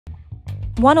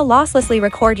Want to losslessly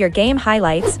record your game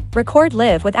highlights, record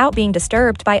live without being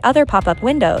disturbed by other pop-up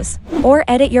windows, or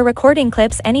edit your recording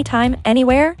clips anytime,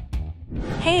 anywhere?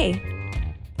 Hey!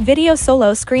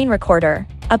 VideoSolo Screen Recorder,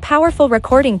 a powerful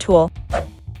recording tool,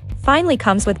 finally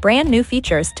comes with brand new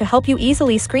features to help you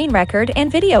easily screen record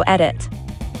and video edit.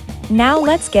 Now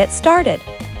let's get started.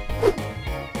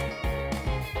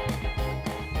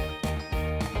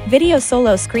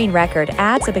 VideoSolo Screen Record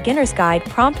adds a beginner's guide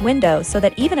prompt window so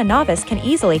that even a novice can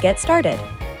easily get started.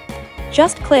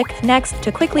 Just click Next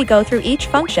to quickly go through each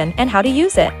function and how to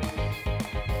use it.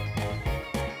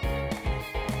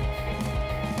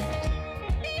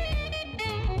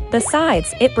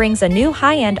 Besides, it brings a new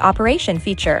high-end operation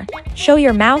feature. Show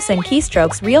your mouse and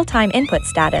keystrokes real-time input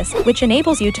status, which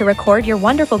enables you to record your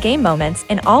wonderful game moments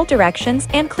in all directions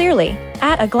and clearly,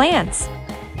 at a glance.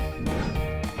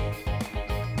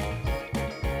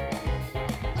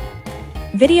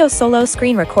 VideoSolo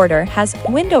Screen Recorder has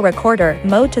Window Recorder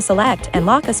mode to select and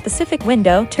lock a specific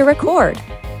window to record.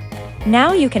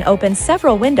 Now you can open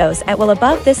several windows at will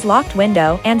above this locked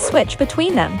window and switch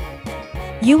between them.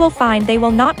 You will find they will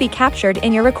not be captured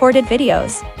in your recorded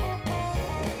videos.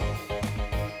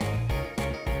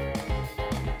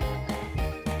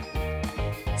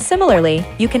 Similarly,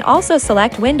 you can also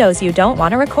select windows you don't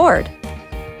want to record.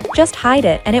 Just hide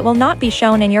it and it will not be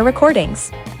shown in your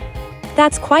recordings.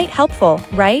 That's quite helpful,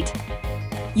 right?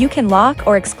 You can lock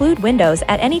or exclude windows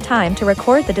at any time to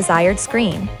record the desired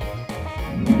screen.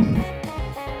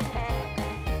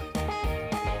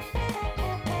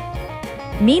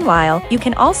 Meanwhile, you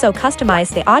can also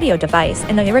customize the audio device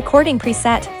in the Recording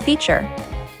Preset feature.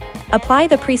 Apply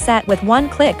the preset with one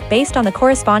click based on the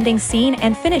corresponding scene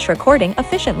and finish recording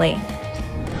efficiently.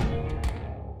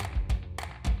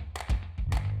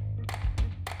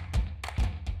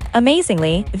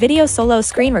 Amazingly, VideoSolo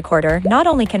Screen Recorder not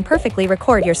only can perfectly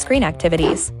record your screen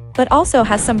activities, but also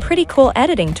has some pretty cool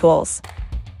editing tools.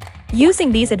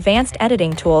 Using these advanced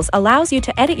editing tools allows you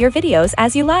to edit your videos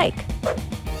as you like.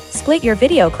 Split your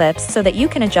video clips so that you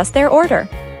can adjust their order.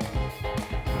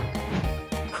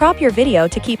 Crop your video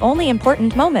to keep only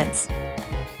important moments.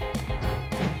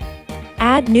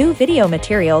 Add new video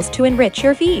materials to enrich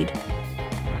your feed.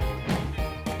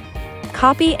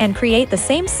 Copy and create the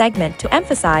same segment to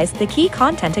emphasize the key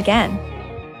content again.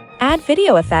 Add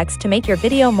video effects to make your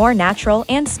video more natural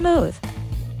and smooth.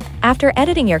 After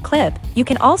editing your clip, you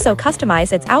can also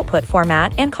customize its output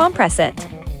format and compress it.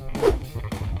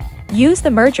 Use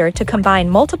the merger to combine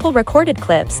multiple recorded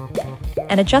clips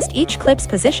and adjust each clip's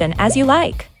position as you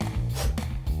like.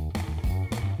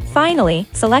 Finally,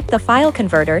 select the file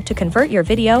converter to convert your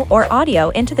video or audio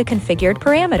into the configured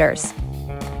parameters.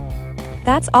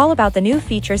 That's all about the new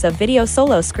features of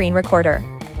VideoSolo Screen Recorder.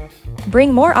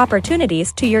 Bring more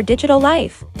opportunities to your digital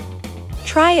life.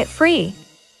 Try it free.